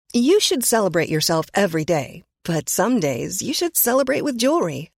You should celebrate yourself every day, but some days you should celebrate with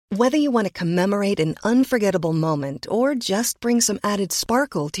jewelry. Whether you want to commemorate an unforgettable moment or just bring some added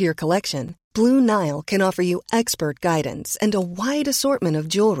sparkle to your collection, Blue Nile can offer you expert guidance and a wide assortment of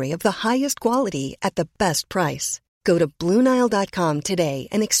jewelry of the highest quality at the best price. Go to BlueNile.com today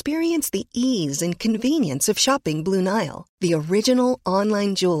and experience the ease and convenience of shopping Blue Nile, the original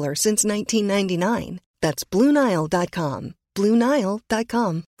online jeweler since 1999. That's BlueNile.com.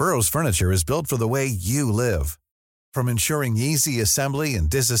 BlueNile.com. Burrow's furniture is built for the way you live. From ensuring easy assembly and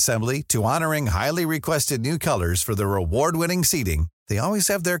disassembly to honoring highly requested new colors for their award-winning seating, they always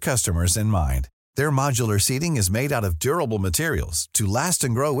have their customers in mind. Their modular seating is made out of durable materials to last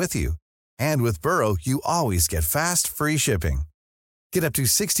and grow with you. And with Burrow, you always get fast, free shipping. Get up to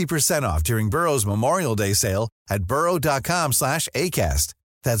 60% off during Burrow's Memorial Day sale at burrow.com/ACAST.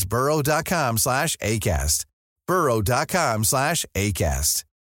 That's burrow.com/ACAST. burrow.com/ACAST.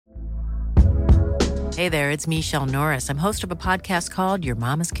 Hey there, it's Michelle Norris. I'm host of a podcast called Your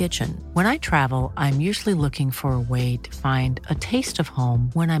Mama's Kitchen. When I travel, I'm usually looking for a way to find a taste of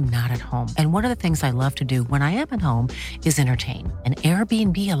home when I'm not at home. And one of the things I love to do when I am at home is entertain. And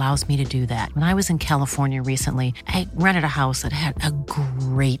Airbnb allows me to do that. When I was in California recently, I rented a house that had a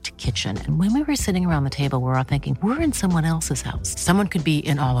great kitchen. And when we were sitting around the table, we were all thinking, we're in someone else's house. Someone could be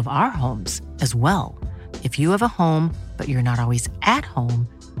in all of our homes as well. If you have a home, but you're not always at home,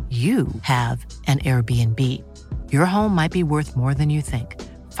 you have an Airbnb. Your home might be worth more than you think.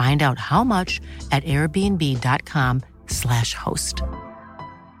 Find out how much at airbnb.com/host.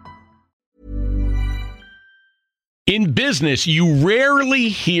 In business, you rarely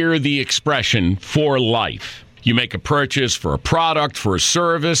hear the expression for life. You make a purchase for a product, for a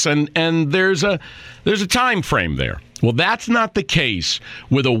service, and there's a time frame there. Well, that's not the case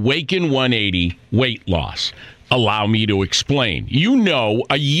with Awaken 180 weight loss. Allow me to explain. You know,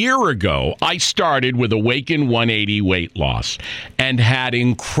 a year ago, I started with Awaken 180 weight loss and had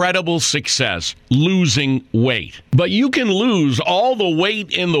incredible success losing weight. But you can lose all the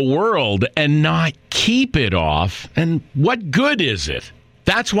weight in the world and not keep it off. And what good is it?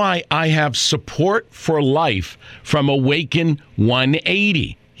 That's why I have support for life from Awaken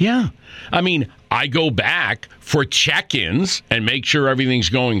 180. Yeah. I mean, I go back for check-ins and make sure everything's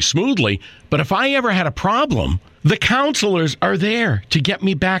going smoothly. But if I ever had a problem, the counselors are there to get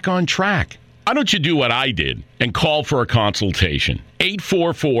me back on track. Why don't you do what I did and call for a consultation?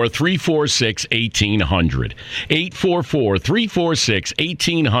 844-346-1800.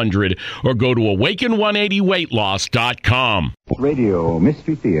 844-346-1800 or go to awaken180weightloss.com. Radio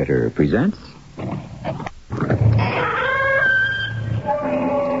Mystery Theater presents...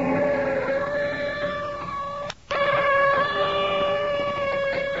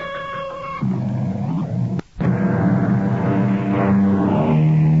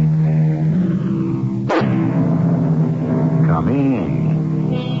 Come in.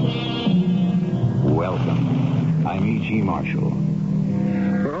 Welcome. I'm E.G. Marshall.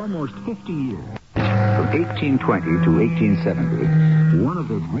 For almost 50 years, from 1820 to 1870, one of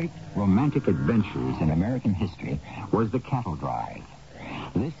the great romantic adventures in American history was the cattle drive.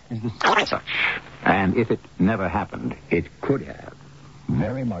 This is the such. And if it never happened, it could have.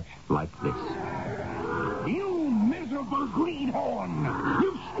 Very much like this. You miserable greenhorn!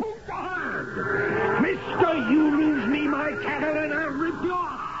 You've spooked the herd! Mister, you lose me my cattle and I'll rip your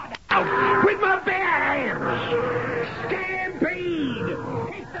heart out with my bare hands! Stampede!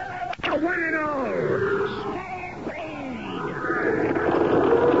 Take the one and all! Stampede!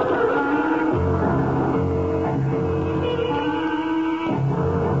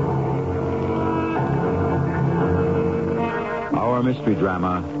 Our mystery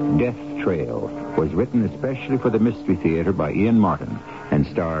drama, Death Trail, was written especially for the Mystery Theater by Ian Martin and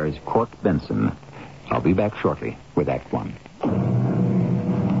stars Court Benson. I'll be back shortly with Act One.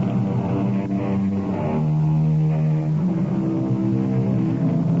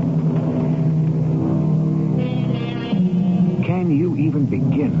 Can you even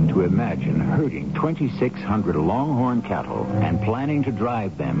begin to imagine herding 2,600 longhorn cattle and planning to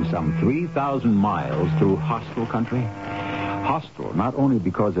drive them some 3,000 miles through hostile country? Hostile not only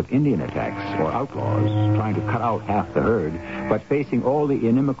because of Indian attacks or outlaws trying to cut out half the herd, but facing all the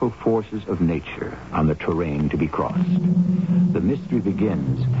inimical forces of nature on the terrain to be crossed. The mystery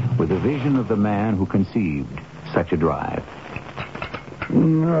begins with the vision of the man who conceived such a drive.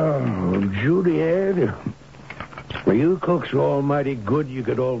 No, Juliet, you cook so almighty good you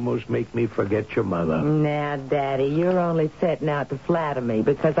could almost make me forget your mother. Now, Daddy, you're only setting out to flatter me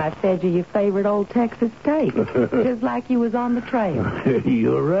because I fed you your favorite old Texas steak, just like you was on the trail.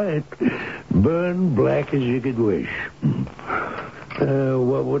 You're right. Burned black as you could wish.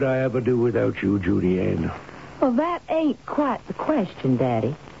 What would I ever do without you, Judy Ann? Well, that ain't quite the question,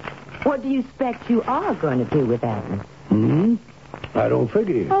 Daddy. What do you expect you are going to do without me? I don't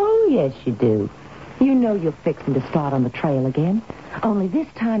figure. Oh, yes, you do. You know you're fixing to start on the trail again. Only this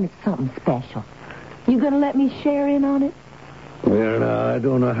time it's something special. You going to let me share in on it? Well, now, I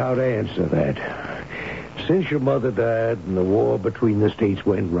don't know how to answer that. Since your mother died and the war between the states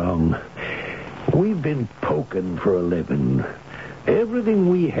went wrong, we've been poking for a living. Everything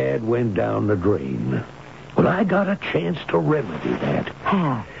we had went down the drain. Well, I got a chance to remedy that.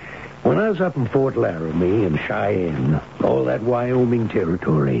 How? When I was up in Fort Laramie and Cheyenne, all that Wyoming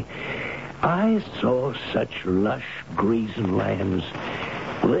territory, I saw such lush grazing lands.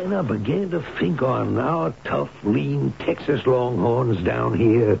 Then I began to think on our tough, lean Texas longhorns down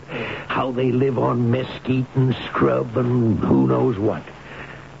here, how they live on mesquite and scrub and who knows what.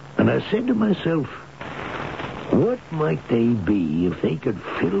 And I said to myself, what might they be if they could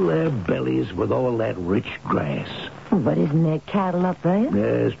fill their bellies with all that rich grass? But isn't there cattle up there?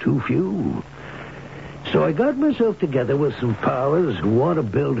 There's too few. So I got myself together with some powers who want to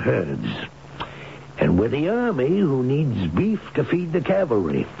build herds. And with the army who needs beef to feed the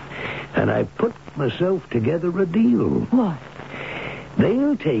cavalry. And I put myself together a deal. What?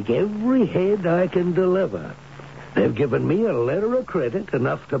 They'll take every head I can deliver. They've given me a letter of credit,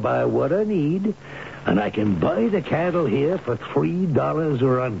 enough to buy what I need, and I can buy the cattle here for $3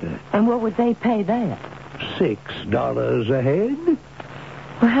 or under. And what would they pay that? $6 a head.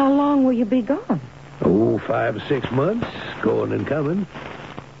 Well, how long will you be gone? 5 or 6 months, going and coming.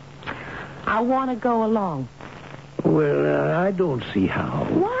 I want to go along. Well, I don't see how.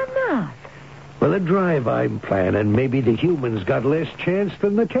 Why not? Well, the drive I'm planning, maybe the humans got less chance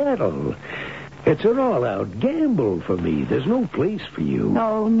than the cattle. It's an all-out gamble for me. There's no place for you.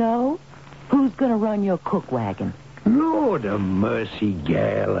 Oh, no? Who's going to run your cook wagon? Lord of mercy,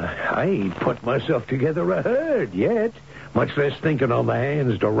 gal. I ain't put myself together a herd yet, much less thinking on my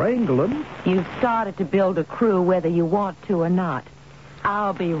hands to wrangle them. You've started to build a crew whether you want to or not.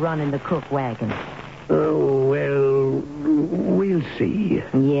 I'll be running the cook wagon. Oh, well, we'll see.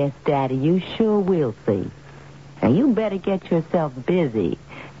 Yes, Daddy, you sure will see. Now, you better get yourself busy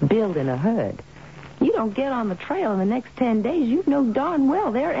building a herd. You don't get on the trail in the next 10 days, you know darn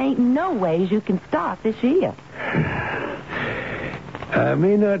well there ain't no ways you can start this year. I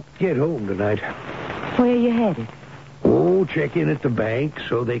may not get home tonight. Where are you headed? Oh, check in at the bank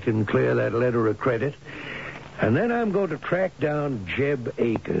so they can clear that letter of credit. And then I'm going to track down Jeb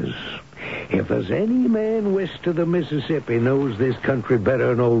Akers. If there's any man west of the Mississippi knows this country better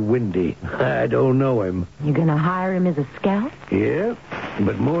than old Windy, I don't know him. You going to hire him as a scout? Yeah,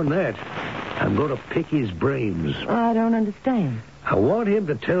 but more than that, I'm going to pick his brains. I don't understand. I want him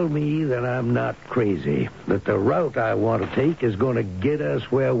to tell me that I'm not crazy, that the route I want to take is going to get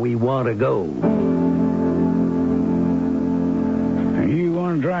us where we want to go. You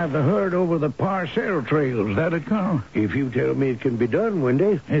want to drive the herd over the Parcel trails, that'd come? If you tell me it can be done,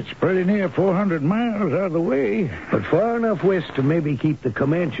 Wendy. It's pretty near 400 miles out of the way. But far enough west to maybe keep the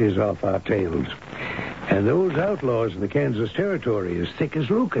Comanches off our tails. And those outlaws in the Kansas Territory as thick as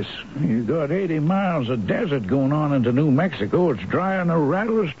Lucas. You got 80 miles of desert going on into New Mexico. It's dry on a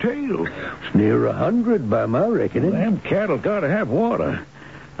rattler's tail. It's near 100 by my reckoning. Them cattle got to have water.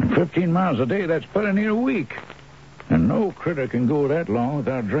 And 15 miles a day, that's pretty near a week. And no critter can go that long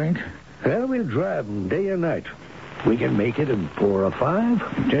without drink. Well, we'll drive them day or night. We can make it in 4 or 5.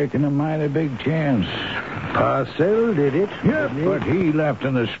 You're taking a mighty big chance. Parcel did it. Yep, but he left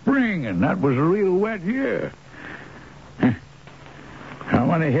in the spring, and that was a real wet year. How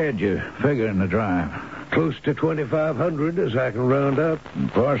many head you figure in the drive? Close to 2,500, as I can round up. And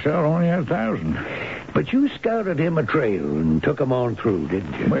Parcel only has 1,000. But you scouted him a trail and took him on through,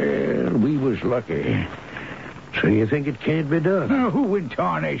 didn't you? Well, we was lucky. So you think it can't be done? Now, who in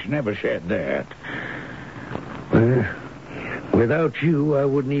tarnation ever said that? Well, without you, I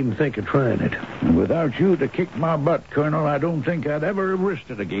wouldn't even think of trying it. And without you to kick my butt, Colonel, I don't think I'd ever have risked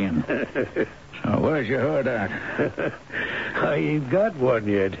it again. So where's your herd at? I ain't got one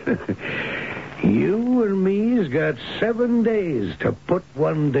yet. You and me's got 7 days to put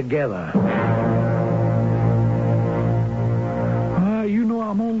one together. You know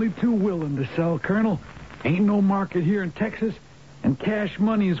I'm only too willing to sell, Colonel. Ain't no market here in Texas, and cash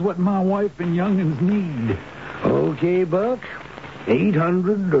money is what my wife and young'uns need. Okay, Buck.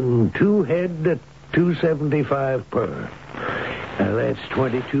 802 head at $275 per. Now that's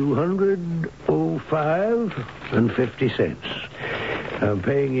 $2,205.50. I'm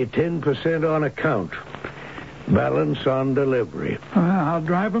paying you 10% on account. Balance on delivery. I'll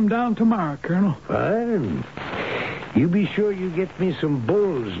drive them down tomorrow, Colonel. Fine. You be sure you get me some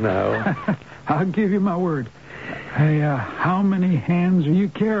bulls now. I'll give you my word. Hey, how many hands are you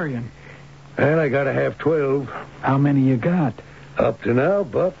carrying? Well, I gotta have 12. How many you got? Up to now,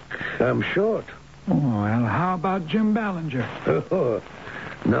 Buck, I'm short. Oh, well, how about Jim Ballinger?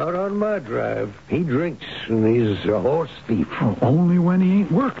 Not on my drive. He drinks, and he's a horse thief. Oh, only when he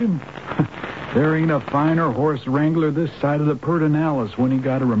ain't working. There ain't a finer horse wrangler this side of the Pedernales when he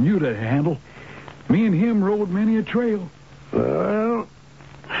got a remuda to handle. Me and him rode many a trail. Well,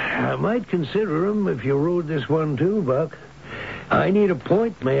 I might consider him if you rode this one too, Buck. I need a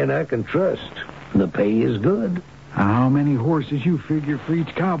point man I can trust. The pay is good. How many horses you figure for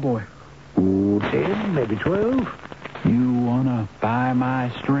each cowboy? 10, maybe 12. You wanna buy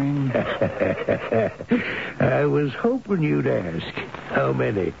my string? I was hoping you'd ask. How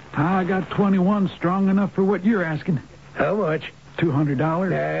many? I got 21 strong enough for what you're asking. How much?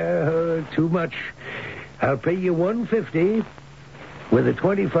 $200. Too much. I'll pay you $150 with a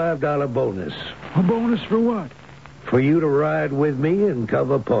 $25 bonus. A bonus for what? For you to ride with me and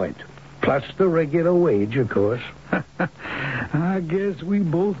cover point. Plus the regular wage, of course. I guess we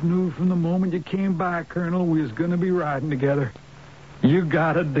both knew from the moment you came by, Colonel, we was going to be riding together. You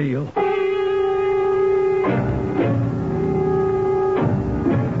got a deal.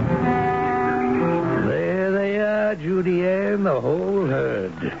 There they are, Judy Ann, the whole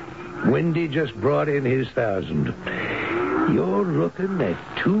herd. Windy just brought in his 1,000. You're looking at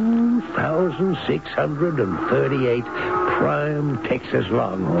 2,638 prime Texas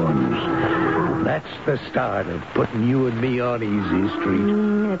Longhorns. That's the start of putting you and me on easy street.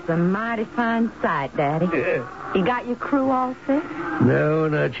 It's a mighty fine sight, Daddy. You got your crew all set? No,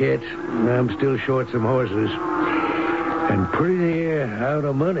 not yet. I'm still short some horses. And pretty near out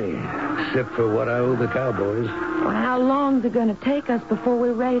of money, except for what I owe the cowboys. Well, how long's it going to take us before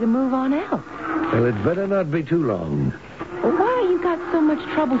we're ready to move on out? Well, it better not be too long. Why you got so much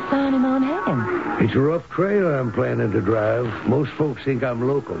trouble signing on hand? It's a rough trail I'm planning to drive. Most folks think I'm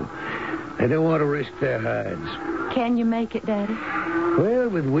local. They don't want to risk their hides. Can you make it, Daddy? Well,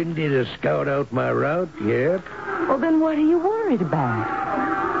 with Windy to scout out my route, yep. Well, then what are you worried about?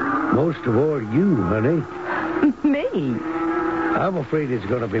 Most of all, you, honey. Me? I'm afraid it's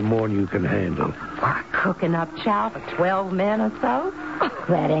going to be more than you can handle. What, cooking up chow for 12 men or so?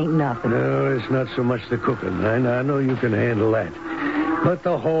 That ain't nothing. No, it's not so much the cooking. I know you can handle that. But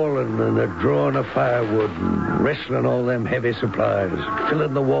the hauling and the drawing of firewood and wrestling all them heavy supplies,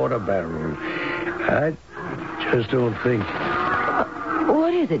 filling the water barrel. I just don't think.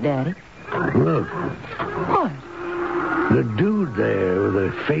 What is it, Daddy? Look. What? The dude there with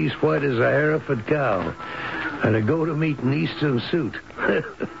a face white as a Hereford cow and a go-to-meet in Eastern suit.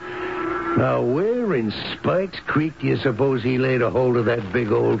 Now, where in Spikes Creek do you suppose he laid a hold of that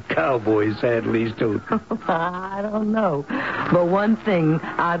big old cowboy saddle he's toting? I don't know. But one thing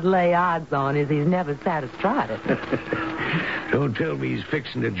I'd lay odds on is he's never sat astride it. Don't tell me he's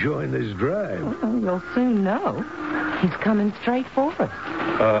fixing to join this drive. Well, you'll soon know. He's coming straight for us.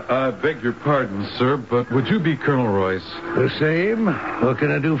 I beg your pardon, sir, but would you be Colonel Royce? The same. What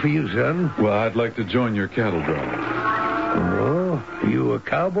can I do for you, son? Well, I'd like to join your cattle drive. Oh, you a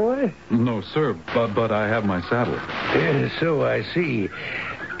cowboy? No, sir, but I have my saddle. So I see.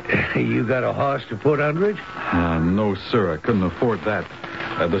 You got a horse to put under it? No, sir, I couldn't afford that.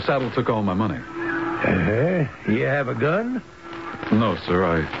 The saddle took all my money. You have a gun? No,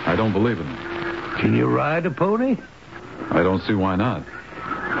 sir, I don't believe in it. Can you ride a pony? I don't see why not.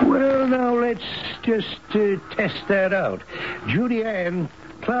 Well, now, let's just test that out. Judy Ann,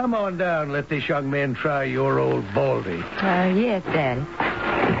 climb on down. Let this young man try your old Baldy. Yes, Daddy.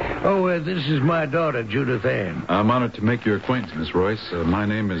 Oh, this is my daughter, Judith Ann. I'm honored to make your acquaintance, Miss Royce. My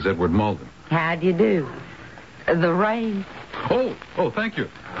name is Edward Malden. How do you do? The rain. Oh, thank you.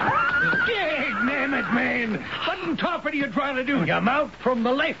 Damn it, man. What in top are you trying to do? You mount from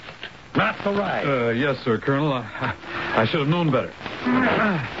the left, not the right. Yes, sir, Colonel. I should have known better.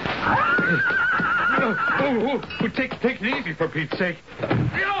 Take it easy, for Pete's sake.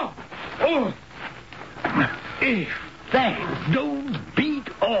 That don't beat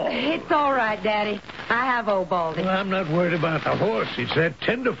all. It's all right, Daddy. I have old Baldy. Well, I'm not worried about the horse. It's that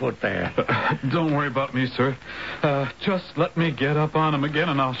tenderfoot there. Don't worry about me, sir. Just let me get up on him again,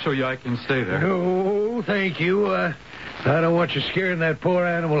 and I'll show you I can stay there. No, thank you. I don't want you scaring that poor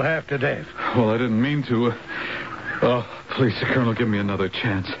animal half to death. Well, I didn't mean to. Oh, please, Colonel, give me another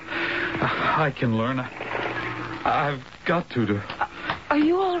chance. I can learn. I've got to. Are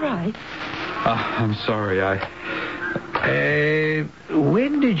you all right? I'm sorry.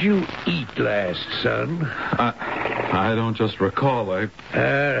 When did you eat last, son? I don't just recall. All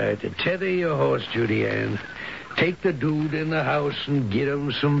right. Tether your horse, Judy Ann. Take the dude in the house and get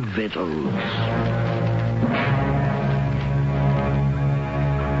him some victuals.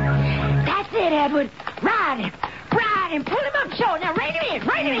 That's it, Edward. Ride him. Pull him up short. Now, rein him in.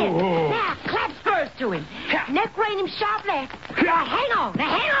 Oh. Now, clap spurs to him. Neck rein him sharp left. Now, hang on.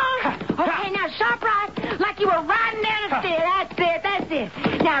 Okay, now, sharp right, like you were riding down a stair. That's it.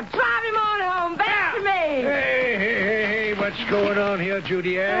 Now, drive him on home. Back to me. Hey, what's going on here,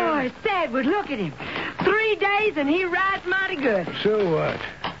 Judy Ann? Oh, it's Edward. Look at him. 3 days and he rides mighty good. So what?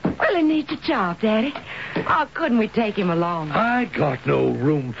 Well, he needs a job, Daddy. Oh, couldn't we take him along? I got no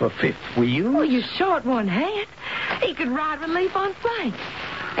room for fifth wheels. Oh, you're short one hand. He could ride relief on flanks.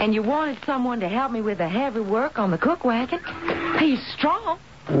 And you wanted someone to help me with the heavy work on the cook wagon. He's strong.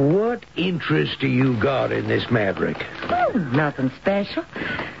 What interest do you got in this maverick? Oh, nothing special.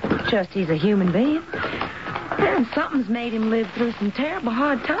 Just he's a human being. And something's made him live through some terrible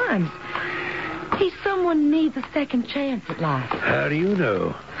hard times. He's someone who needs a second chance at life. How do you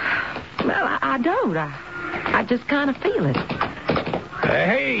know? Well, I don't. I just kind of feel it.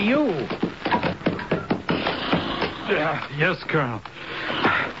 Hey, you. Yes, Colonel.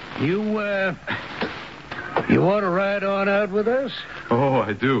 You want to ride on out with us? Oh,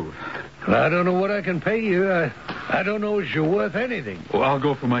 I do. I don't know what I can pay you. I don't know if you're worth anything. Well, I'll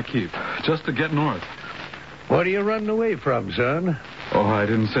go for my keep, just to get north. What are you running away from, son? Oh, I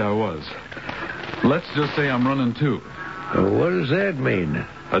didn't say I was. Let's just say I'm running too. What does that mean?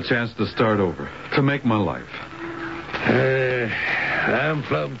 A chance to start over, to make my life. I'm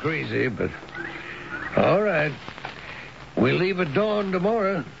plumb crazy, but all right. We'll leave at dawn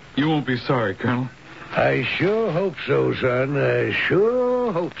tomorrow. You won't be sorry, Colonel. I sure hope so, son. I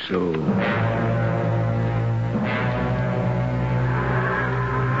sure hope so.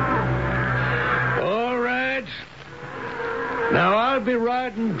 All right. Now, I'll be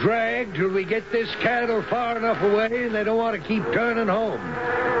riding drag till we get this cattle far enough away and they don't want to keep turning home.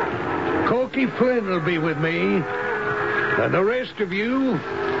 Corky Flynn will be with me. And the rest of you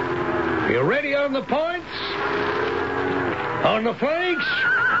ready on the points? On the flanks?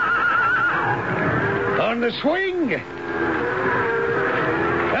 On the swing? Good.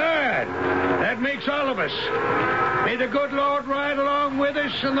 That makes all of us. May the good Lord ride along with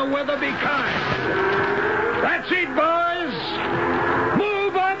us and the weather be kind. That's it, boys.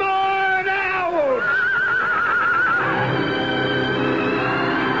 Move 'em on out!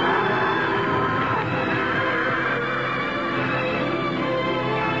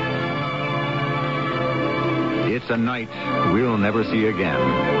 It's a night we'll never see again.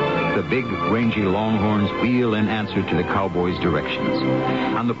 The big, rangy longhorns wheel in answer to the cowboys' directions.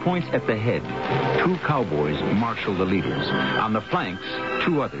 On the points at the head, 2 cowboys marshal the leaders. On the flanks,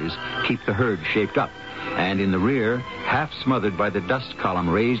 2 others keep the herd shaped up. And in the rear, half smothered by the dust column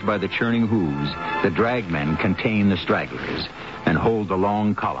raised by the churning hooves, the dragmen contain the stragglers and hold the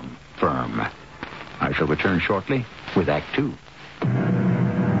long column firm. I shall return shortly with Act 2.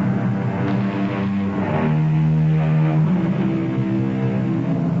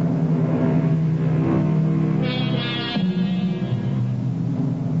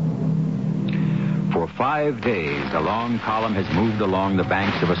 For 5 days, the long column has moved along the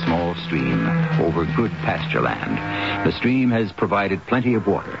banks of a small stream over good pasture land. The stream has provided plenty of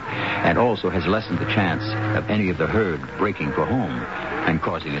water and also has lessened the chance of any of the herd breaking for home and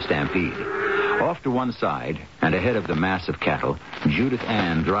causing a stampede. Off to one side and ahead of the mass of cattle, Judith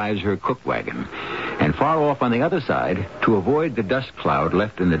Ann drives her cook wagon. And far off on the other side, to avoid the dust cloud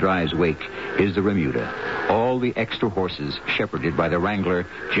left in the drive's wake, is the remuda. All the extra horses shepherded by the wrangler,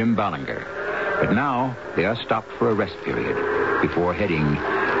 Jim Ballinger. But now they are stopped for a rest period before heading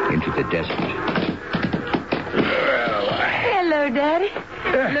into the desert. Hello, Daddy.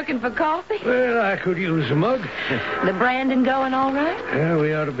 Looking for coffee? Well, I could use a mug. The branding going all right? Yeah,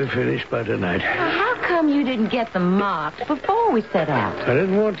 we ought to be finished by tonight. Now, how come you didn't get them marked before we set out? I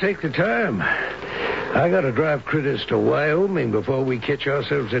didn't want to take the time. I got to drive critters to Wyoming before we catch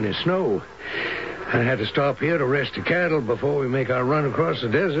ourselves any snow. I had to stop here to rest the cattle before we make our run across the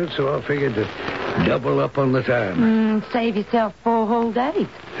desert, so I figured to double up on the time. Save yourself 4 whole days.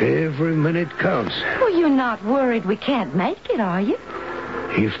 Every minute counts. Well, you're not worried we can't make it, are you?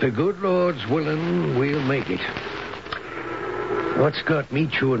 If the good Lord's willing, we'll make it. What's got me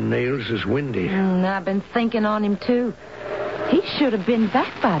chewing nails is Windy. I've been thinking on him, too. He should have been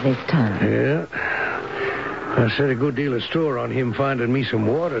back by this time. Yeah. I set a good deal of store on him finding me some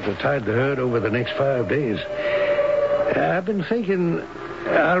water to tide the herd over the next 5 days. I've been thinking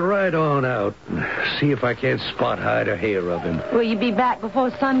I'll ride on out and see if I can't spot hide a hair of him. Will you be back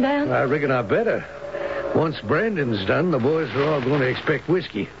before sundown? I reckon I better. Once Brandon's done, the boys are all going to expect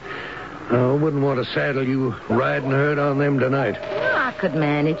whiskey. I wouldn't want to saddle you riding herd on them tonight. I could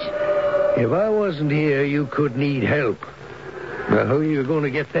manage. If I wasn't here, you could need help. Now, who are you going to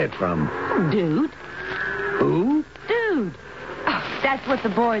get that from? Dude. Who? Dude. Oh, that's what the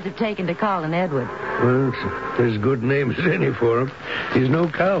boys have taken to calling Edward. Well, it's as good a name as any for him. He's no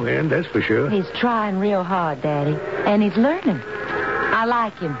cowhand, that's for sure. He's trying real hard, Daddy. And he's learning. I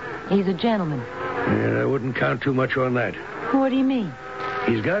like him. He's a gentleman. Yeah, I wouldn't count too much on that. What do you mean?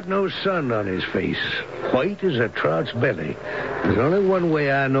 He's got no sun on his face. White as a trout's belly. There's only one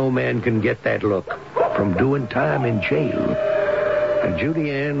way I know man can get that look. From doing time in jail. And Judy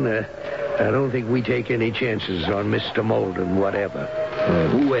Ann, I don't think we take any chances on Mr. Molden, whatever.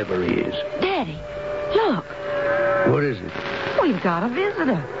 Whoever he is. Daddy, look. What is it? We've got a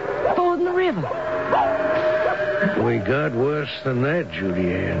visitor. Fording the river. We got worse than that,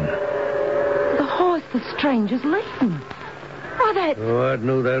 Judy Ann. The horse the stranger's leading. Why, that... Oh, I'd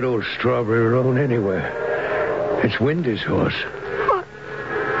know that old strawberry roan anywhere. It's Wendy's horse. What?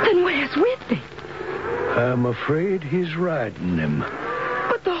 Then where's Wendy? I'm afraid he's riding him.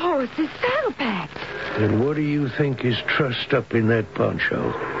 But the horse is saddle-packed. And what do you think is trussed up in that poncho?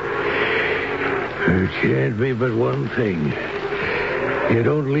 It can't be but one thing. You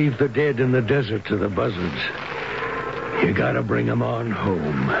don't leave the dead in the desert to the buzzards. You gotta bring them on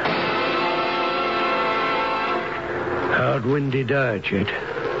home. How'd Wendy die, Chet?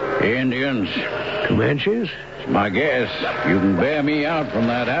 Indians. Comanches? It's my guess. You can bear me out from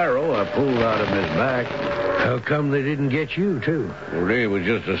that arrow I pulled out of his back. How come they didn't get you, too? Well, they was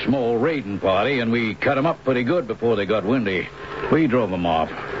just a small raiding party, and we cut 'em up pretty good before they got windy. We drove 'em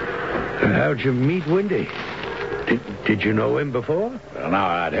off. How'd you meet Wendy? Did you know him before? Well, now,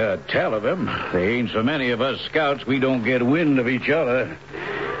 I'd heard tell of him. There ain't so many of us scouts we don't get wind of each other.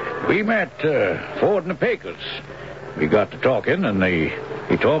 We met fording the Pecos. We got to talking, and he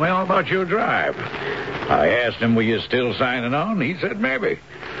told me all about your drive. I asked him, were you still signing on? He said, maybe.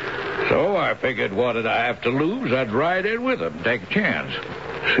 So I figured, what did I have to lose? I'd ride in with him, take a chance.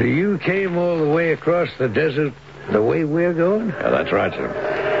 So you came all the way across the desert the way we're going? Yeah, that's right,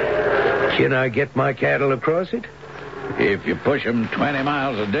 sir. Can I get my cattle across it? If you push 'em 20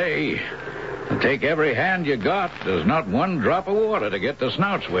 miles a day and take every hand you got, there's not one drop of water to get the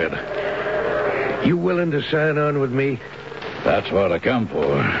snouts with. You willing to sign on with me? That's what I come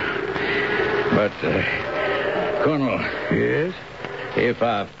for. But, Colonel. Yes? If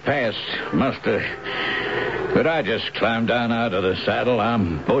I've passed muster, could I just climb down out of the saddle?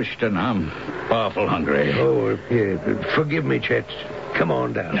 I'm bushed and I'm awful hungry. Oh, yeah. Forgive me, Chet. Come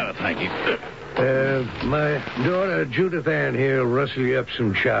on down. No, thank you. My daughter Judith Ann here will rustle you up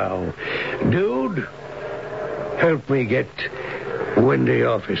some chow. Dude, help me get Wendy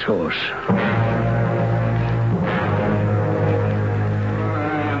off his horse.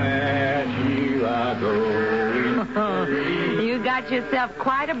 You got yourself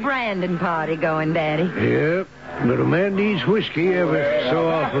quite a branding party going, Daddy. Yep. But a man needs whiskey every so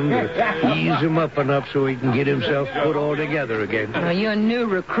often to ease him up enough so he can get himself put all together again. Well, your new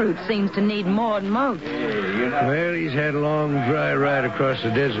recruit seems to need more than most. Well, he's had a long, dry ride across the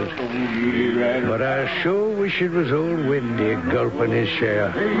desert. But I sure wish it was old Wendy gulping his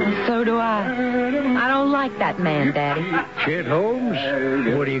share. So do I. I don't like that man, Daddy. Chet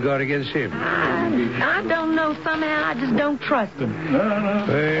Holmes? What do you got against him? I don't know. Somehow I just don't trust him.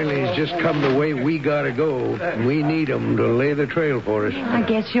 Well, he's just come the way we gotta go. We need him to lay the trail for us. I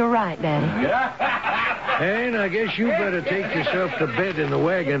guess you're right, Daddy. And I guess you better take yourself to bed in the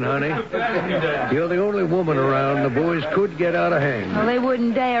wagon, honey. You're the only woman around. The boys could get out of hand. Well, they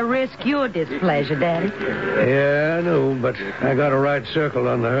wouldn't dare risk your displeasure, Daddy. Yeah, I know, but I got a right circle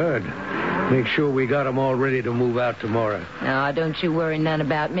on the herd. Make sure we got them all ready to move out tomorrow. No, don't you worry none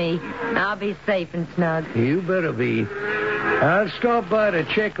about me. I'll be safe and snug. You better be. I'll stop by to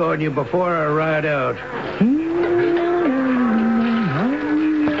check on you before I ride out.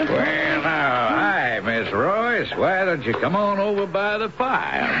 Well, now, hi, Miss Royce. Why don't you come on over by the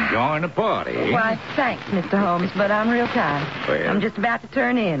fire and join the party? Why, thanks, Mr. Holmes, but I'm real tired. Well, I'm just about to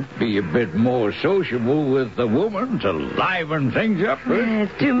turn in. Be a bit more sociable with the woman to liven things up. There's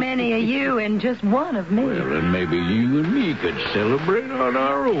too many of you and just one of me. Well, then maybe you and me could celebrate on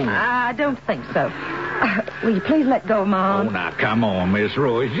our own. I don't think so. Will you please let go of my arm? Oh, now, come on, Miss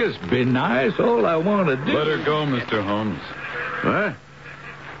Royce. Just be nice. All I want to do... Let her go, Mr. Holmes. What?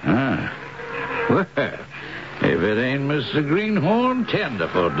 Well, if it ain't Mr. Greenhorn,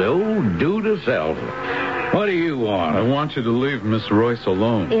 Tenderfoot, the old dude herself. What do you want? I want you to leave Miss Royce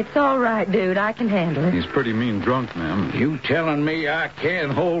alone. It's all right, dude. I can handle it. He's pretty mean drunk, ma'am. You telling me I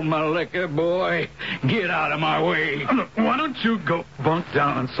can't hold my liquor, boy? Get out of my way. Look, why don't you go bunk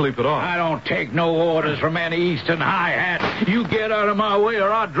down and sleep it off? I don't take no orders from any Eastern high-hat. You get out of my way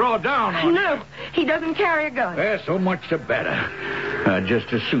or I'll draw down on you. No, he doesn't carry a gun. Well, so much the better. I'd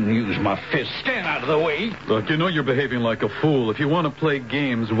just as soon use my fist. Stand out of the way. Look, you know you're behaving like a fool. If you want to play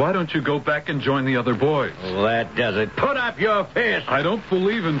games, why don't you go back and join the other boys? Well, that does it. Put up your fist. I don't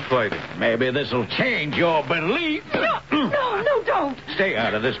believe in fighting. Maybe this'll change your belief. No, don't. Stay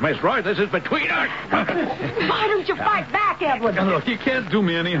out of this, Miss Roy. This is between us. Why don't you fight back, Edward? Now, look, you can't do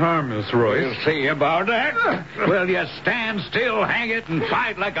me any harm, Miss Royce. We'll see about that. Will you stand still, hang it, and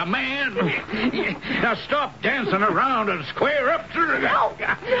fight like a man? Now stop dancing around and square up to the... No.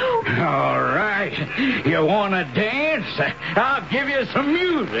 All right. You want to dance? I'll give you some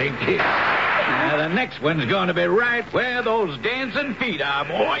music. Now, the next one's going to be right where those dancing feet are,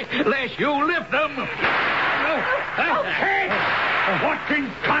 boy. Unless you lift them. Hey! What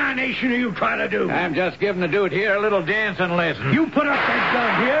incarnation are you trying to do? I'm just giving the dude here a little dancing lesson. You put up that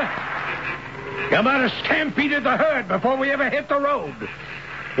gun here. You might have stampeded the herd before we ever hit the road.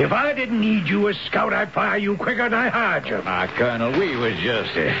 If I didn't need you as scout, I'd fire you quicker than I hired you. Now, Colonel, we was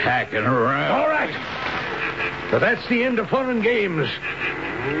just hacking around. All right. So that's the end of fun and games.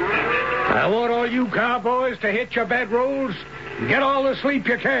 I want all you cowboys to hit your bedrolls and get all the sleep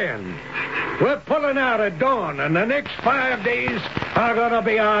you can. We're pulling out at dawn, and the next 5 days are going to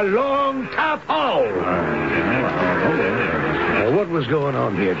be a long, tough haul. What was going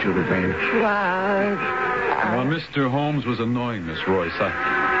on here, Judith Payne? Well, Mr. Holmes was annoying Miss Royce.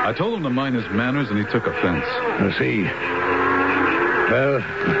 I told him to mind his manners, and he took offense. I see. Well,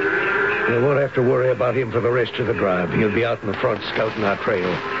 we won't have to worry about him for the rest of the drive. He'll be out in the front scouting our trail.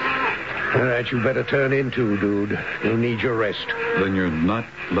 All right, you better turn in too, dude. You'll need your rest. Then you're not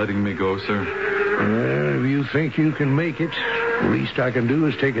letting me go, sir? Well, if you think you can make it, the least I can do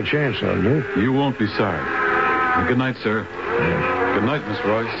is take a chance on you. You won't be sorry. Good night, sir. Good night, Miss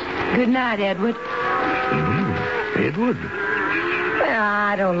Royce. Good night, Edward. Edward? Well,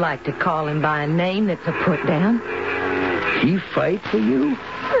 I don't like to call him by a name that's a put-down. He fight for you?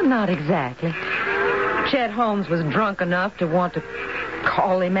 Well, not exactly. Chet Holmes was drunk enough to want to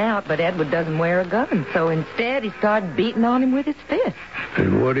call him out, but Edward doesn't wear a gun, so instead he started beating on him with his fist.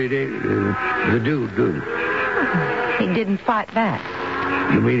 And what did the dude do? He didn't fight back.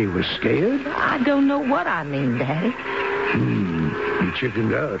 You mean he was scared? I don't know what I mean, Daddy. He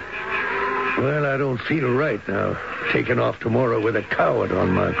chickened out. Well, I don't feel right now, taking off tomorrow with a coward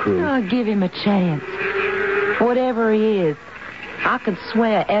on my crew. Oh, give him a chance. Whatever he is, I could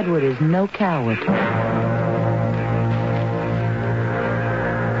swear Edward is no coward.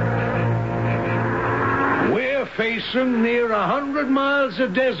 We're facing near 100 miles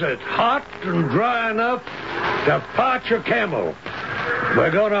of desert, hot and dry enough to parch a camel.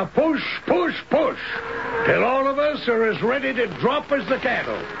 We're gonna push, till all of us are as ready to drop as the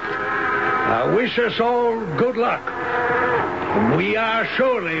cattle. I wish us all good luck. We are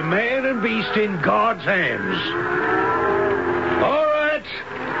surely man and beast in God's hands. All right.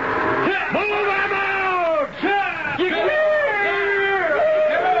 Move them out!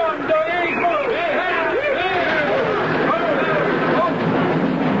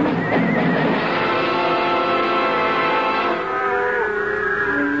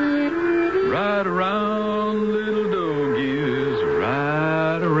 Ride around, little doggies,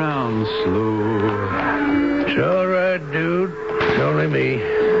 ride around slow. It's all right, dude. It's only me.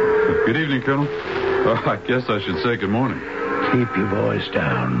 Good evening, Colonel. I guess I should say good morning. Keep your voice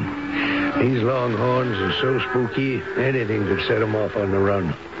down. These longhorns are so spooky, anything could set them off on the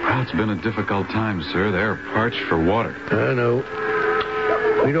run. Well, it's been a difficult time, sir. They're parched for water. I know.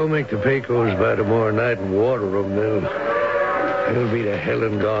 If we don't make the Pecos by tomorrow night and water them, they'll be to hell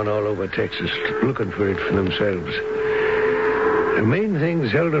and gone all over Texas, looking for it for themselves. The main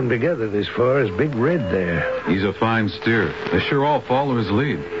thing's held them together this far is Big Red there. He's a fine steer. They sure all follow his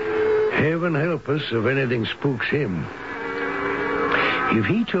lead. Heaven help us if anything spooks him. If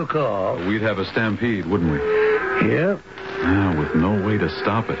he took off... We'd have a stampede, wouldn't we? Yeah. With no way to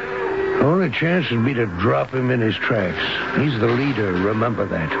stop it. Only chance would be to drop him in his tracks. He's the leader, remember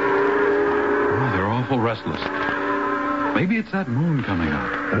that. Oh, they're awful restless. Maybe it's that moon coming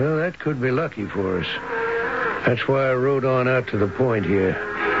out. Well, that could be lucky for us. That's why I rode on out to the point here.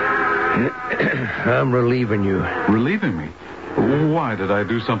 I'm relieving you. Relieving me? Why? Did I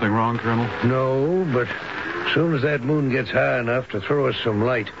do something wrong, Colonel? No, but as soon as that moon gets high enough to throw us some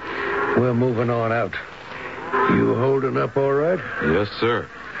light, we're moving on out. You holding up all right? Yes, sir.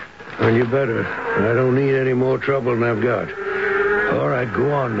 Well, you better. I don't need any more trouble than I've got. All right,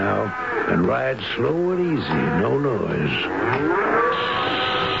 go on now. And ride slow and easy. No noise.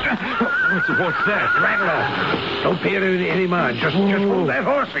 What's that? Rattler. Don't pay it any mind. Just hold that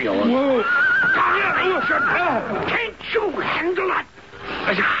horse of yours. Whoa. Can't you handle it?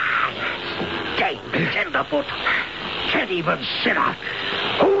 Dang, tenderfoot. Can't even sit up.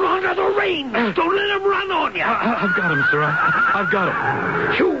 Hold on to the reins. Don't let him run on you. I've got him, sir. I've got him.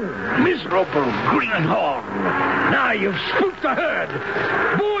 You miserable greenhorn. Now you've spooked the herd.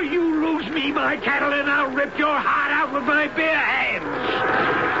 Boy, you lose me my cattle and I'll rip your heart out with my bare hands.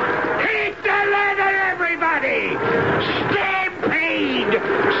 Take the leather, everybody. Stampede!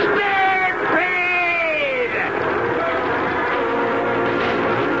 Stampede!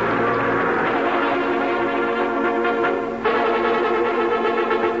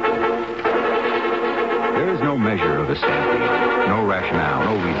 There is no measure of a stampede, no rationale,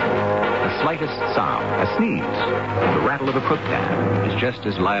 no reason. The slightest sound, a sneeze, the rattle of a cook pan is just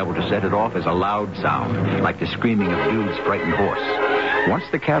as liable to set it off as a loud sound, like the screaming of Dude's frightened horse. Once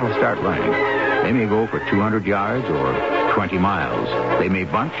the cattle start running, they may go for 200 yards or 20 miles. They may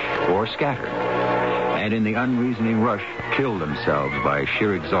bunch or scatter, and in the unreasoning rush, kill themselves by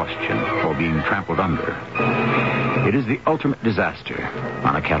sheer exhaustion or being trampled under. It is the ultimate disaster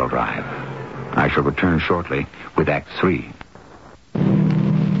on a cattle drive. I shall return shortly with Act 3.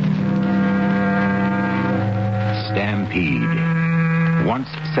 Stampede. Once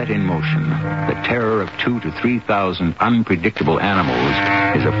set in motion, the terror of 2,000 to 3,000 unpredictable animals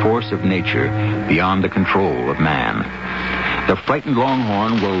is a force of nature beyond the control of man. The frightened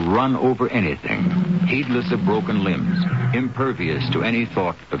longhorn will run over anything, heedless of broken limbs, impervious to any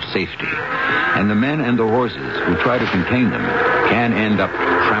thought of safety. And the men and the horses who try to contain them can end up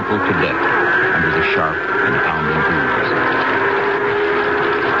trampled to death under the sharp and pounding hooves.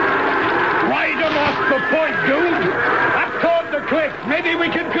 Ride them off the point, dude. Up toward the cliff. Maybe we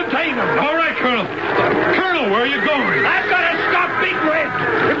can contain them. All right, Colonel. Colonel, where are you going? I've got to stop Big Red.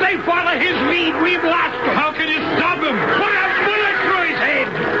 If they follow his lead, we've lost them. How can you stop him? Put a bullet through his head.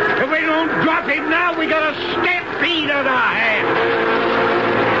 If we don't drop him now, we got a stampede on our hands.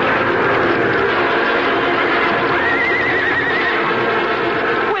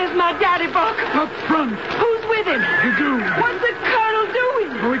 Daddy Buck. Up front. Who's with him? The dude. What's the colonel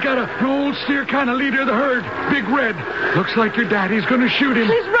doing? We got an old steer kind of leader of the herd, Big Red. Looks like your daddy's going to shoot him.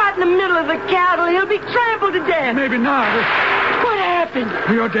 He's right in the middle of the cattle. He'll be trampled to death. Maybe not. What happened?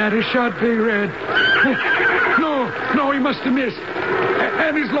 Your daddy shot Big Red. No, he must have missed.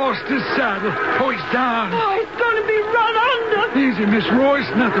 And he's lost his saddle. Oh, he's down. Oh, he's going to be run under. Easy, Miss Royce.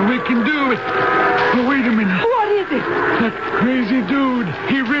 Nothing we can do. Oh, wait a minute. What is it? That crazy dude.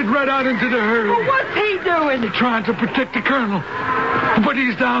 He rid right out into the herd. Well, what's he doing? Trying to protect the colonel. But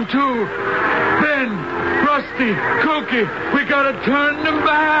he's down, too. Ben, Rusty, Cookie, we got to turn them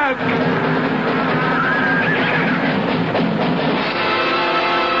back.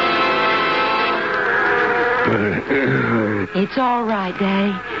 It's all right,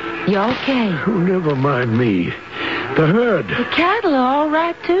 Daddy. You okay? Oh, never mind me. The herd. The cattle are all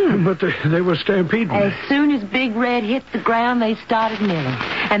right, too. But they were stampeding. As soon as Big Red hit the ground, they started milling.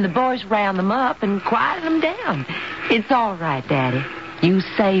 And the boys round them up and quieted them down. It's all right, Daddy. You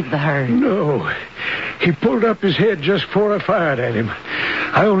saved the herd. No. He pulled up his head just before I fired at him.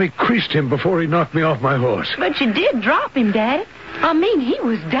 I only creased him before he knocked me off my horse. But you did drop him, Daddy. I mean, he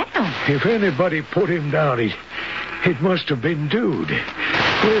was down. If anybody put him down, it must have been Dude.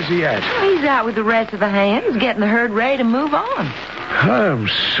 Where's he at? He's out with the rest of the hands, getting the herd ready to move on. I'm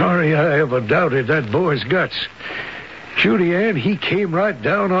sorry I ever doubted that boy's guts. Judy Ann, he came right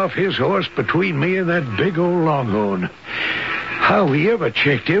down off his horse between me and that big old longhorn. How he ever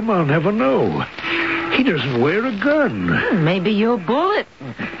checked him, I'll never know. He doesn't wear a gun. Maybe your bullet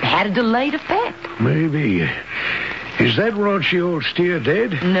had a delayed effect. Maybe. Is that raunchy old steer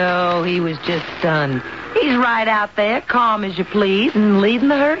dead? No, he was just stunned. He's right out there, calm as you please, and leading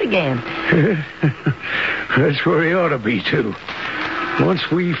the herd again. That's where he ought to be, too. Once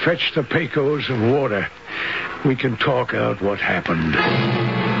we fetch the Pecos and water, we can talk out what happened.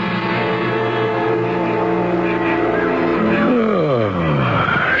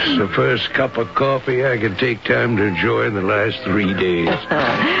 Oh, it's the first cup of coffee I can take time to enjoy in the last 3 days.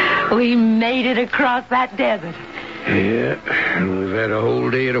 We made it across that desert. Yeah, and we've had a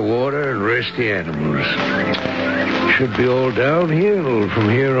whole day to water and rest the animals. Should be all downhill from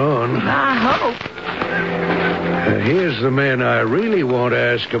here on. I hope. Here's the man I really want to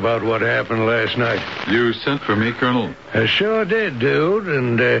ask about what happened last night. You sent for me, Colonel? I sure did, Dude.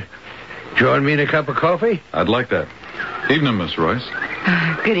 And join me in a cup of coffee? I'd like that. Evening, Miss Royce.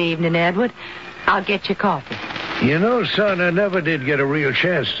 Good evening, Edward. I'll get you coffee. You know, son, I never did get a real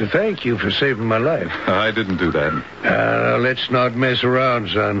chance to thank you for saving my life. I didn't do that. Let's not mess around,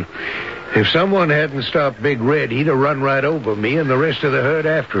 son. If someone hadn't stopped Big Red, he'd have run right over me and the rest of the herd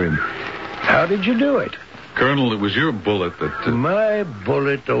after him. How did you do it? Colonel, it was your bullet that... My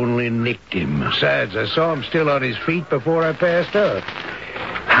bullet only nicked him. Besides, I saw him still on his feet before I passed out.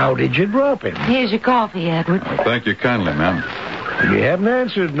 How did you drop him? Here's your coffee, Edward. Thank you kindly, ma'am. You haven't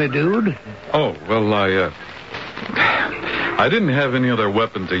answered me, dude. Oh, well, I didn't have any other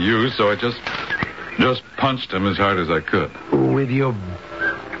weapon to use, so I just punched him as hard as I could. With your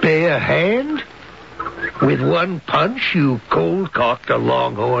bare hand? With one punch, you cold-cocked a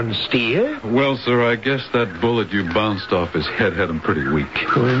longhorn steer? Well, sir, I guess that bullet you bounced off his head had him pretty weak.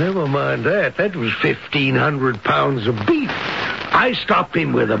 Well, never mind that. That was 1,500 pounds of beef. I stopped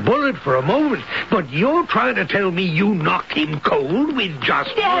him with a bullet for a moment, but you're trying to tell me you knocked him cold with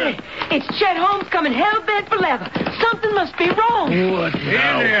just... Daddy, it's Chet Holmes coming hell-bent for leather. Something must be wrong. What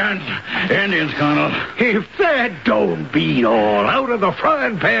now? Indians, Colonel. If that don't beat all, out of the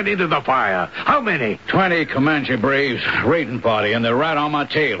frying pan into the fire. How many? 20 Comanche Braves, raiding party, and they're right on my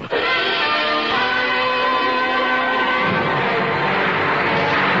tail.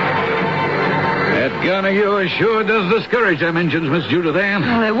 That gun of yours sure does discourage them Injuns, Miss Judith Ann.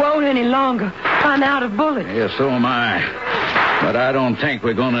 Well, it won't any longer. I'm out of bullets. Yeah, so am I. But I don't think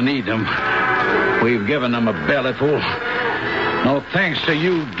we're going to need them. We've given them a bellyful. No thanks to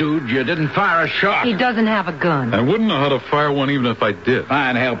you, dude. You didn't fire a shot. He doesn't have a gun. I wouldn't know how to fire one even if I did.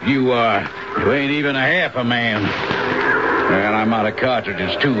 Fine help you are. You ain't even a half a man. Well, I'm out of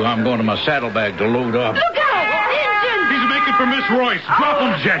cartridges, too. I'm going to my saddlebag to load up. Look out! Injun! He's making for Miss Royce. Drop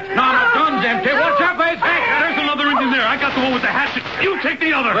him, Jet. No, my gun's empty. What's up, his head? There's another Indian there. I got the one with the hatchet. You take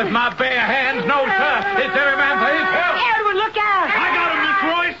the other. With my bare hands? No, sir. It's every man for his help. Edward, look out! I got him, Miss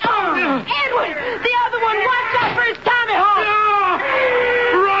Royce. Edward! The other one! Watch out for his Tommy Hawk!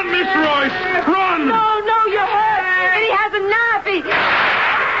 Run, Miss Royce. Run. No, you're hurt. And he has a knife.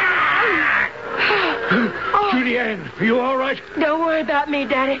 Judy Ann, are you all right? Don't worry about me,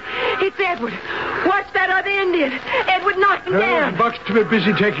 Daddy. It's Edward. Watch that other Indian. Edward knocked him down. Buck's too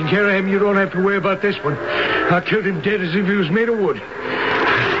busy taking care of him. You don't have to worry about this one. I killed him dead as if he was made of wood.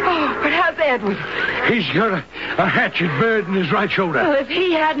 Oh, but how's Edward? He's got a hatchet buried in his right shoulder. Well, if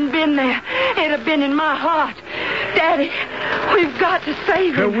he hadn't been there, it'd have been in my heart. Daddy, we've got to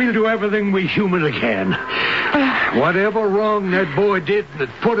save him. We'll do everything we humanly can. Whatever wrong that boy did that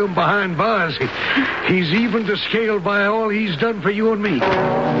put him behind bars, he's even to scale by all he's done for you and me.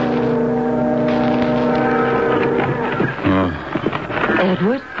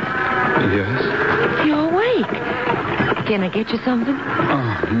 Edward? Yes? You're awake. Can I get you something?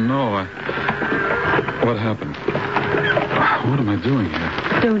 No, What happened? What am I doing here?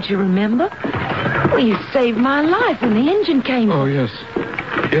 Don't you remember? Well, you saved my life when the engine came. Oh, yes.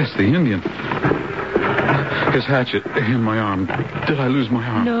 Yes, the Indian. His hatchet in my arm. Did I lose my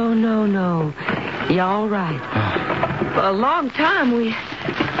arm? No. You're all right. For a long time,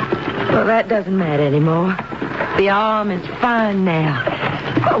 Well, that doesn't matter anymore. The arm is fine now.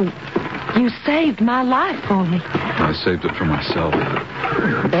 Oh, you saved my life for me. I saved it for myself.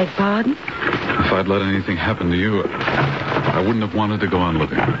 Beg pardon? If I'd let anything happen to you, I wouldn't have wanted to go on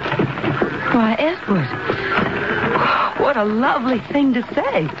living. Why, Edward, what a lovely thing to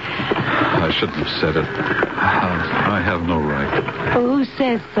say. I shouldn't have said it. I have no right. Well, who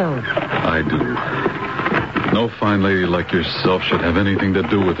says so? I do. No fine lady like yourself should have anything to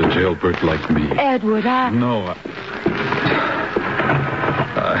do with a jailbird like me. Edward, No,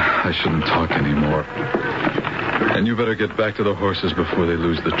 I shouldn't talk anymore. And you better get back to the horses before they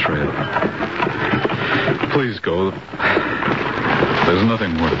lose the trail. Please go. There's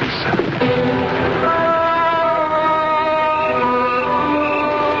nothing more to be said.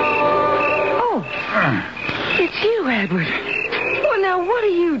 Oh, it's you, Edward. Well, now, what are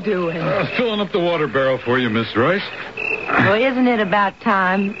you doing? Filling up the water barrel for you, Miss Royce. Well, isn't it about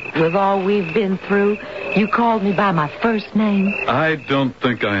time, with all we've been through, you called me by my first name? I don't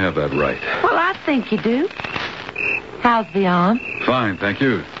think I have that right. Well, I think you do. How's the arm? Fine, thank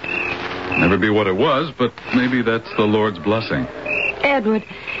you. Never be what it was, but maybe that's the Lord's blessing. Edward,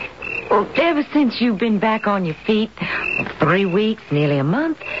 well, ever since you've been back on your feet, 3 weeks, nearly a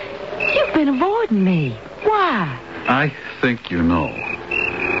month, you've been avoiding me. Why? I think you know.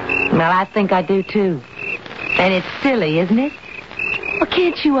 Well, I think I do, too. And it's silly, isn't it? Well,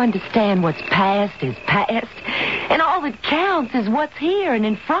 can't you understand what's past is past? And all that counts is what's here and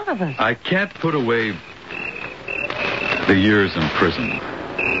in front of us. I can't put away the years in prison.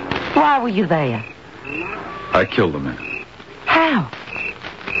 Why were you there? I killed the man. How?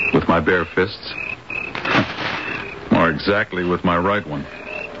 With my bare fists. More exactly, with my right one.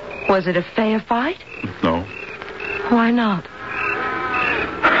 Was it a fair fight? No. Why not?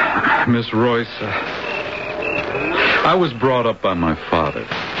 Miss Royce, I was brought up by my father.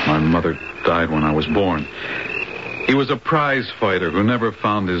 My mother died when I was born. He was a prize fighter who never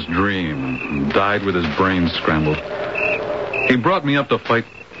found his dream and died with his brains scrambled. He brought me up to fight,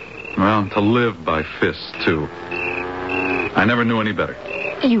 well, to live by fists, too. I never knew any better.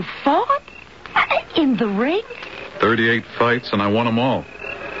 You fought? In the ring? 38 fights, and I won them all.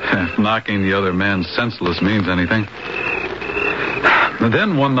 If knocking the other man senseless means anything. And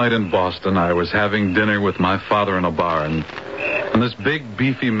then one night in Boston, I was having dinner with my father in a bar, and this big,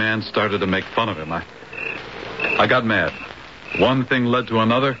 beefy man started to make fun of him. I got mad. One thing led to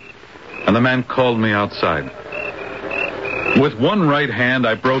another, and the man called me outside. With one right hand,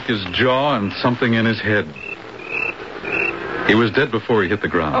 I broke his jaw and something in his head. He was dead before he hit the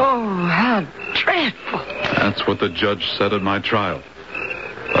ground. Oh, how dreadful. That's what the judge said at my trial.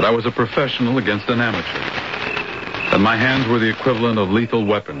 But I was a professional against an amateur. And my hands were the equivalent of lethal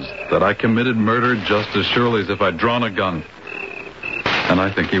weapons. That I committed murder just as surely as if I'd drawn a gun. And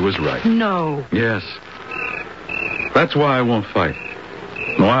I think he was right. No. Yes. That's why I won't fight.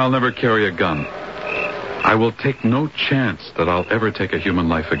 No, I'll never carry a gun. I will take no chance that I'll ever take a human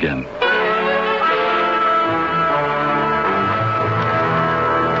life again.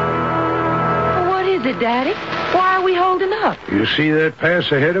 What is it, Daddy? Why are we holding up? You see that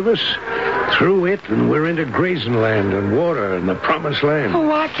pass ahead of us? Through it, and we're into grazing land and water and the promised land. Well,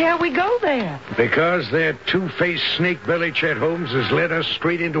 why can't we go there? Because that two-faced snake-belly Chet Holmes has led us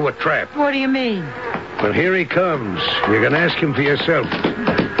straight into a trap. What do you mean? Well, here he comes. You're going to ask him for yourself.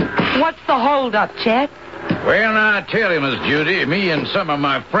 What's the holdup, Chet? Well, now, I tell you, Miss Judy, me and some of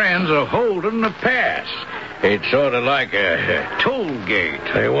my friends are holding the pass. It's sort of like a toll gate.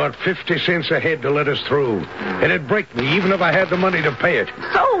 They want 50 cents a head to let us through. And it'd break me, even if I had the money to pay it.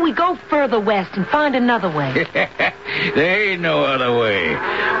 So we go further west and find another way. There ain't no other way.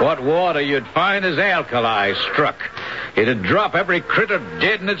 What water you'd find is alkali struck. It'd drop every critter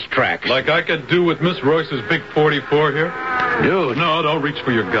dead in its tracks. Like I could do with Miss Royce's big 44 here? Dude. No, don't reach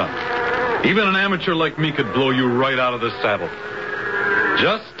for your gun. Even an amateur like me could blow you right out of the saddle.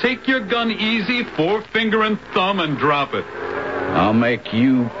 Just take your gun easy, forefinger and thumb, and drop it. I'll make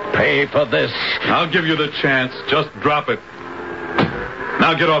you pay for this. I'll give you the chance. Just drop it.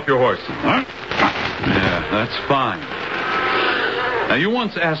 Now get off your horse. Huh? Yeah, that's fine. Now, you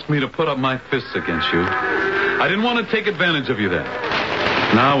once asked me to put up my fists against you. I didn't want to take advantage of you then.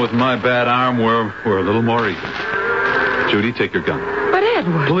 Now, with my bad arm, we're a little more even. Judy, take your gun. But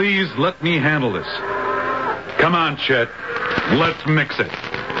Edward... Please let me handle this. Come on, Chet. Let's mix it.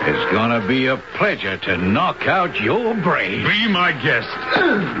 It's gonna be a pleasure to knock out your brain. Be my guest.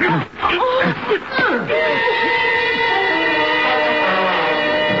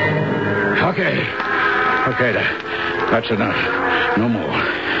 Okay, that's enough. No more.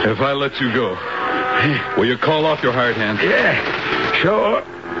 If I let you go, will you call off your hard hand? Yeah, sure.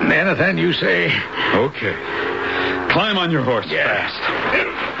 Anything you say. Okay. Climb on your horse fast.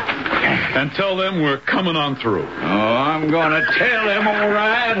 And tell them we're coming on through. Oh, I'm gonna tell them, all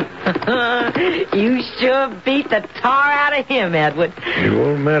right. You sure beat the tar out of him, Edward. It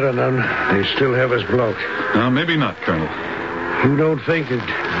won't matter none. They still have us blocked. Maybe not, Colonel. You don't think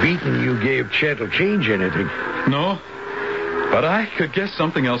that beating you gave Chet will change anything? No, but I could guess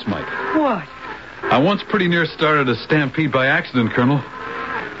something else might. What? I once pretty near started a stampede by accident, Colonel.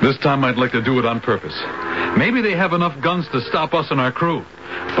 This time I'd like to do it on purpose. Maybe they have enough guns to stop us and our crew.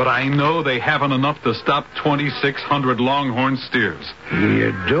 But I know they haven't enough to stop 2,600 longhorn steers.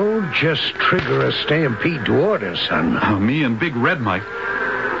 You don't just trigger a stampede to order, son. Me and Big Red might.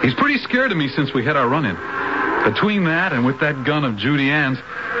 He's pretty scared of me since we had our run-in. Between that and with that gun of Judy Ann's,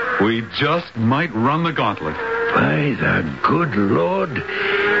 we just might run the gauntlet. By the good Lord,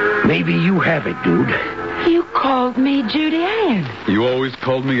 maybe you have it, dude. You called me Judy Ann. You always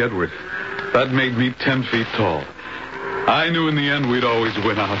called me Edward. That made me 10 feet tall. I knew in the end we'd always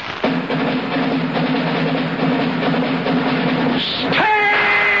win out.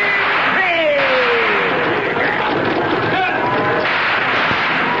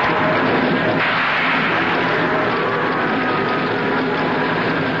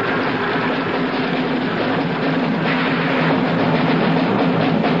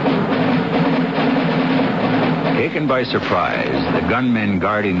 Taken by surprise, the gunmen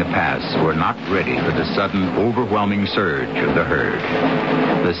guarding the pass were not ready for the sudden, overwhelming surge of the herd.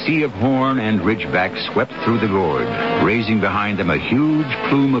 The sea of horn and ridgeback swept through the gorge, raising behind them a huge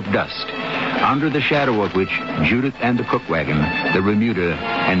plume of dust, under the shadow of which Judith and the cook wagon, the remuda,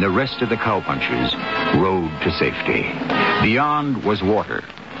 and the rest of the cowpunchers rode to safety. Beyond was water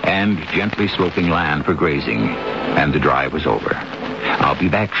and gently sloping land for grazing, and the drive was over. I'll be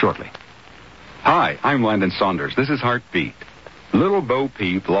back shortly. Hi, I'm Landon Saunders. This is Heartbeat. Little Bo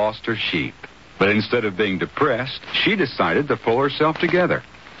Peep lost her sheep, but instead of being depressed, she decided to pull herself together.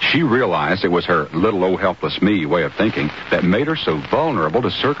 She realized it was her little old helpless me way of thinking that made her so vulnerable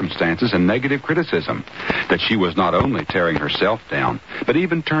to circumstances and negative criticism, that she was not only tearing herself down, but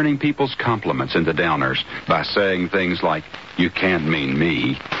even turning people's compliments into downers by saying things like, "You can't mean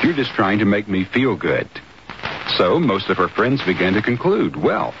me. You're just trying to make me feel good." So most of her friends began to conclude,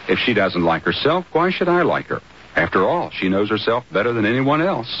 well, if she doesn't like herself, why should I like her? After all, she knows herself better than anyone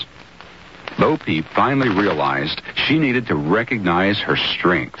else. Bo Peep finally realized she needed to recognize her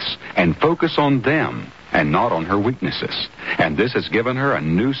strengths and focus on them and not on her weaknesses. And this has given her a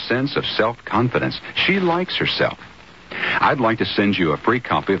new sense of self-confidence. She likes herself. I'd like to send you a free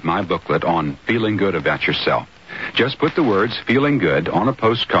copy of my booklet on feeling good about yourself. Just put the words "feeling good" on a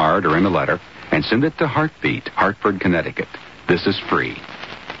postcard or in a letter and send it to Heartbeat, Hartford, Connecticut. This is free.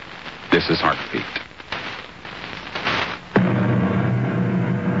 This is Heartbeat.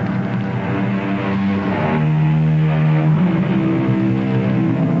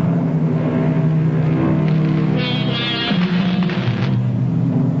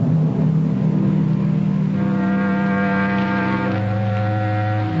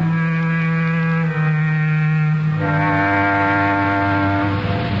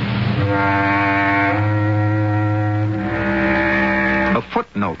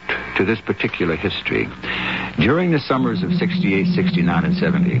 To this particular history. During the summers of 68, 69, and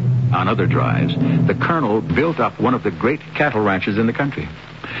 70, on other drives, the Colonel built up one of the great cattle ranches in the country.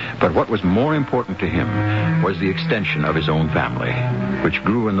 But what was more important to him was the extension of his own family, which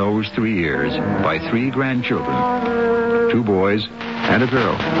grew in those 3 years by 3 grandchildren, 2 boys and a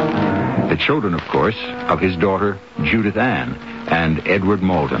girl. The children, of course, of his daughter, Judith Ann, and Edward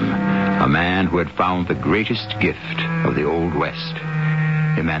Malden, a man who had found the greatest gift of the Old West,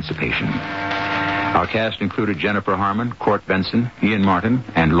 emancipation. Our cast included Jennifer Harmon, Court Benson, Ian Martin,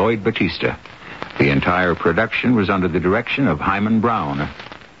 and Lloyd Batista. The entire production was under the direction of Hyman Brown.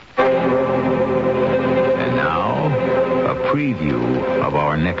 And now, a preview of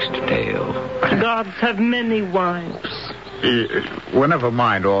our next tale. Gods have many wives. Well, never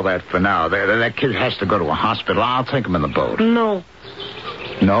mind all that for now. That kid has to go to a hospital. I'll take him in the boat. No.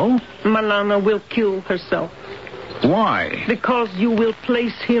 No? Malana will kill herself. Why? Because you will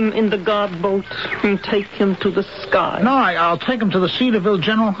place him in the guard boat and take him to the sky. No, I'll take him to the Cedarville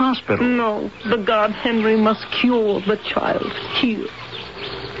General Hospital. No, the god Henry must cure the child here.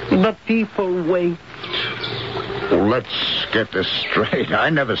 The people wait. Well, let's get this straight. I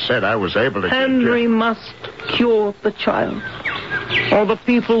never said I was able to... Henry must cure the child, or the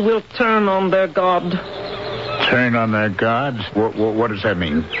people will turn on their god. Turn on their god? What does that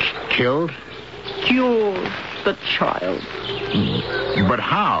mean? Killed? Cure the child. But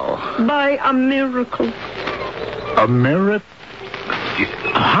how? By a miracle. A miracle?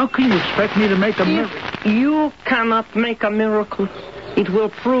 How can you expect me to make a miracle? You cannot make a miracle. It will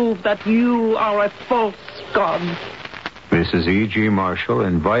prove that you are a false god. This is E.G. Marshall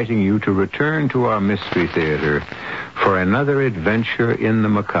inviting you to return to our Mystery Theater for another adventure in the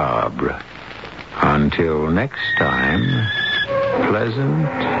macabre. Until next time, pleasant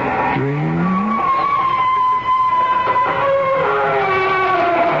dreams.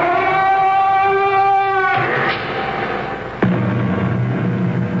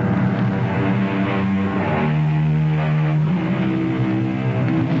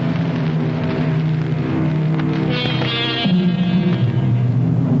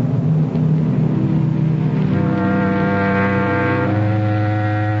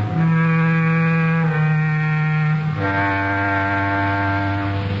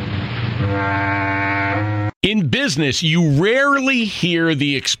 In business, you rarely hear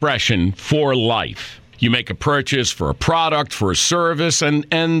the expression "for life." You make a purchase for a product, for a service,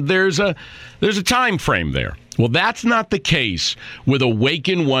 and there's a time frame there. Well, that's not the case with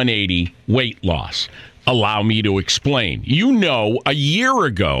Awaken 180 weight loss. Allow me to explain. You know, a year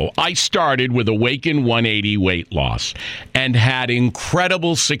ago, I started with Awaken 180 weight loss and had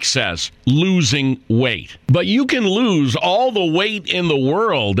incredible success losing weight. But you can lose all the weight in the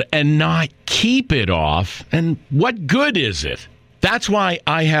world and not keep it off. And what good is it? That's why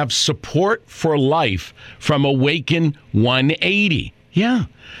I have support for life from Awaken 180. Yeah.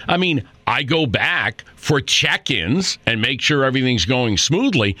 I mean, I go back for check-ins and make sure everything's going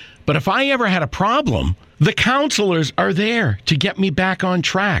smoothly. But if I ever had a problem, the counselors are there to get me back on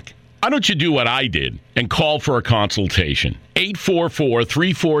track. Why don't you do what I did and call for a consultation?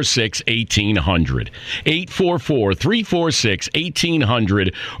 844-346-1800.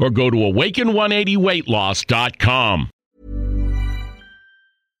 844-346-1800 or go to awaken180weightloss.com.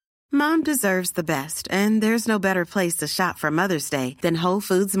 Mom deserves the best, and there's no better place to shop for Mother's Day than Whole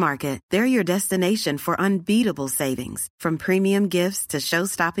Foods Market. They're your destination for unbeatable savings, from premium gifts to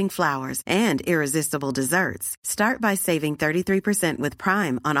show-stopping flowers and irresistible desserts. Start by saving 33% with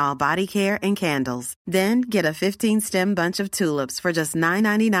Prime on all body care and candles. Then get a 15-stem bunch of tulips for just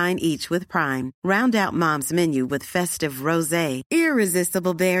 $9.99 each with Prime. Round out Mom's menu with festive rosé,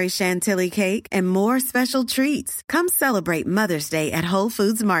 irresistible berry chantilly cake, and more special treats. Come celebrate Mother's Day at Whole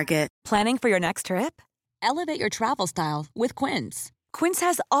Foods Market. Planning for your next trip? Elevate your travel style with Quince. Quince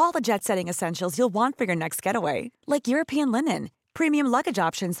has all the jet-setting essentials you'll want for your next getaway, like European linen, premium luggage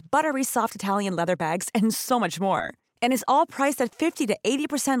options, buttery soft Italian leather bags, and so much more. And is all priced at 50 to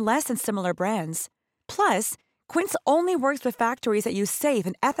 80% less than similar brands. Plus, Quince only works with factories that use safe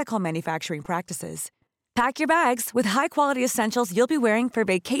and ethical manufacturing practices. Pack your bags with high-quality essentials you'll be wearing for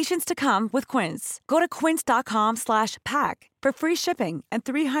vacations to come with Quince. Go to quince.com/pack for free shipping and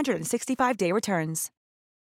 365-day returns.